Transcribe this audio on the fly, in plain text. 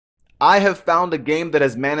I have found a game that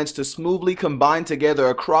has managed to smoothly combine together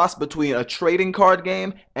a cross between a trading card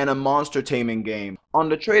game and a monster taming game. On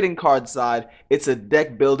the trading card side, it's a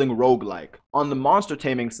deck building roguelike. On the monster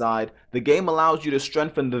taming side, the game allows you to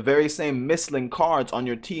strengthen the very same misling cards on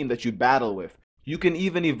your team that you battle with. You can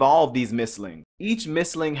even evolve these mislings. Each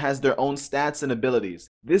misling has their own stats and abilities.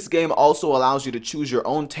 This game also allows you to choose your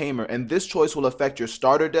own tamer, and this choice will affect your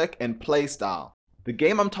starter deck and playstyle. The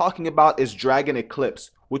game I'm talking about is Dragon Eclipse,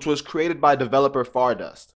 which was created by developer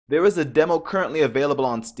Fardust. There is a demo currently available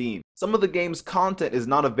on Steam. Some of the game's content is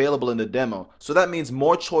not available in the demo, so that means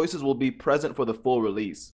more choices will be present for the full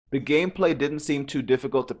release. The gameplay didn't seem too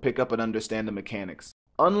difficult to pick up and understand the mechanics.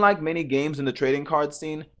 Unlike many games in the trading card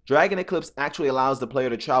scene, Dragon Eclipse actually allows the player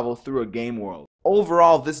to travel through a game world.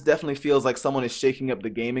 Overall, this definitely feels like someone is shaking up the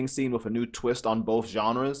gaming scene with a new twist on both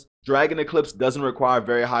genres. Dragon Eclipse doesn't require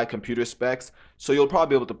very high computer specs, so you'll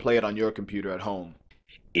probably be able to play it on your computer at home.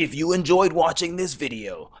 If you enjoyed watching this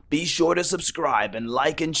video, be sure to subscribe and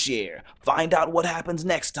like and share. Find out what happens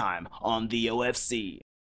next time on the OFC.